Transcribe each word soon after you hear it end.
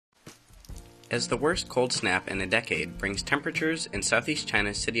As the worst cold snap in a decade brings temperatures in southeast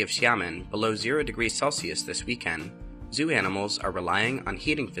China's city of Xiamen below 0 degrees Celsius this weekend, zoo animals are relying on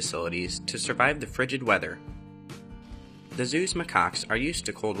heating facilities to survive the frigid weather. The zoo's macaques are used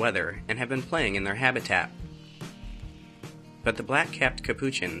to cold weather and have been playing in their habitat. But the black-capped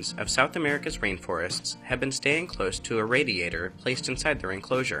capuchins of South America's rainforests have been staying close to a radiator placed inside their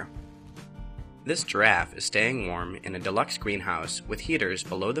enclosure. This giraffe is staying warm in a deluxe greenhouse with heaters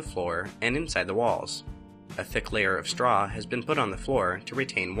below the floor and inside the walls. A thick layer of straw has been put on the floor to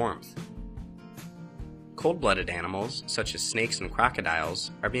retain warmth. Cold-blooded animals, such as snakes and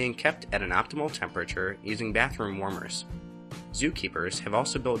crocodiles, are being kept at an optimal temperature using bathroom warmers. Zookeepers have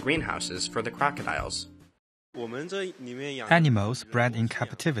also built greenhouses for the crocodiles. Animals bred in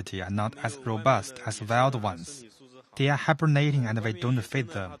captivity are not as robust as wild ones. They are hibernating and we don't feed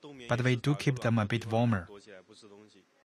them, but we do keep them a bit warmer.